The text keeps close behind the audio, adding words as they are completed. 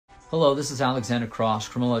Hello, this is Alexander Cross,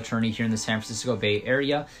 criminal attorney here in the San Francisco Bay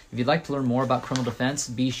Area. If you'd like to learn more about criminal defense,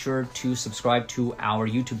 be sure to subscribe to our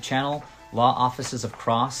YouTube channel, Law Offices of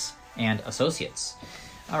Cross and Associates.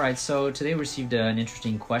 All right, so today we received an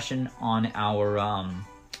interesting question on our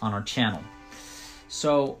channel.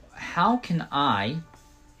 So, how can I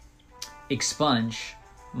expunge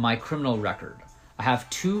my criminal record? I have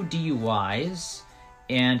 2 DUIs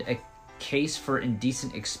and a case for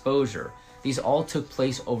indecent exposure. These all took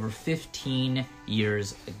place over 15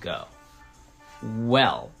 years ago.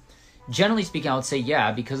 Well, generally speaking, I would say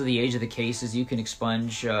yeah, because of the age of the cases, you can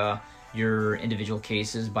expunge your individual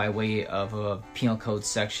cases by way of a Penal Code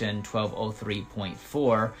section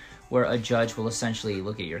 1203.4, where a judge will essentially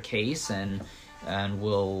look at your case and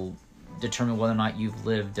will determine whether or not you've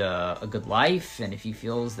lived a good life, and if he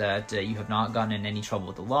feels that you have not gotten in any trouble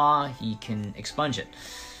with the law, he can expunge it.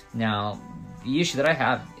 Now, the issue that I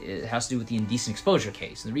have, it has to do with the indecent exposure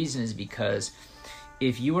case. And the reason is because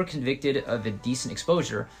if you were convicted of indecent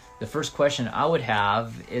exposure, the first question I would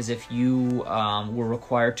have is if you were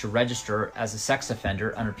required to register as a sex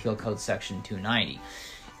offender under Penal Code Section 290.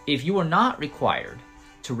 If you were not required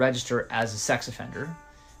to register as a sex offender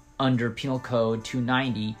under Penal Code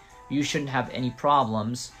 290, you shouldn't have any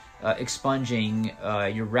problems expunging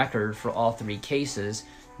your record for all 3 cases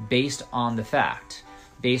based on the fact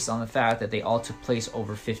that they all took place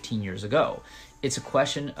over 15 years ago. It's a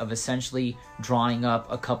question of essentially drawing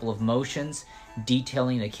up a couple of motions,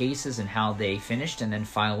 detailing the cases and how they finished, and then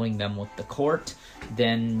filing them with the court.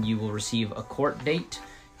 Then you will receive a court date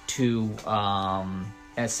to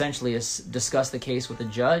essentially discuss the case with the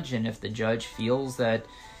judge, and if the judge feels that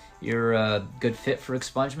you're a good fit for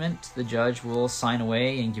expungement, the judge will sign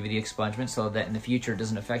away and give you the expungement so that in the future it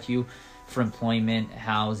doesn't affect you for employment,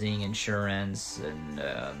 housing, insurance, and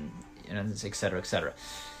et cetera, et cetera.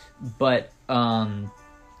 But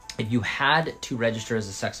if you had to register as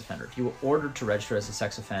a sex offender, if you were ordered to register as a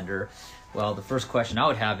sex offender, well, the first question I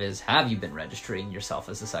would have is, have you been registering yourself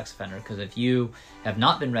as a sex offender? Because if you have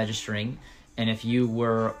not been registering, and if you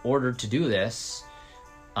were ordered to do this,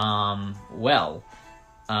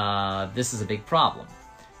 this is a big problem,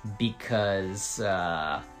 because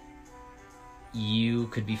you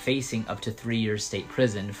could be facing up to 3 years state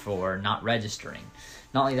prison for not registering.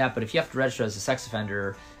 Not only that, but if you have to register as a sex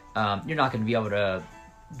offender, you're not going to be able to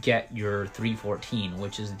get your 314,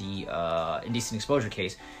 which is the indecent exposure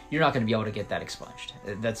case. You're not going to be able to get that expunged.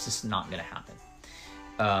 That's just not going to happen.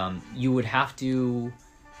 You would have to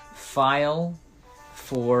file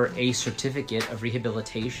for a certificate of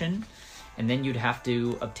rehabilitation, and then you'd have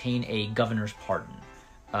to obtain a governor's pardon.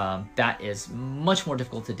 That is much more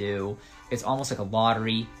difficult to do. It's almost like a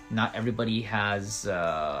lottery. Not everybody has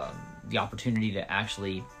the opportunity to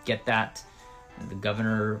actually get that. The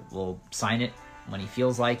governor will sign it when he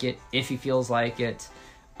feels like it, if he feels like it.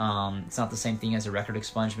 It's not the same thing as a record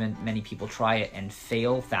expungement. Many people try it and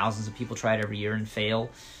fail. Thousands of people try it every year and fail.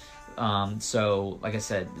 So, like I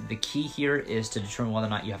said, the key here is to determine whether or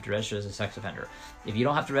not you have to register as a sex offender. If you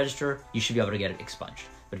don't have to register, you should be able to get it expunged.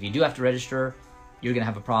 But if you do have to register, you're going to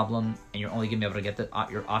have a problem, and you're only going to be able to get that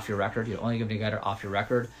off your record. You're only going to get it off your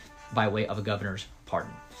record by way of a governor's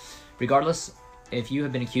pardon. Regardless, if you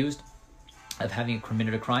have been accused of having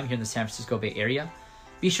committed a crime here in the San Francisco Bay Area,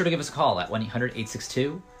 be sure to give us a call at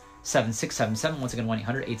 1-800-862-7677. Once again,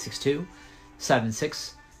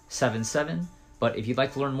 1-800-862-7677. But if you'd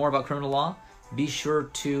like to learn more about criminal law, be sure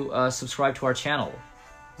to subscribe to our channel,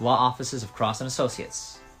 Law Offices of Cross and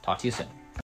Associates. Talk to you soon.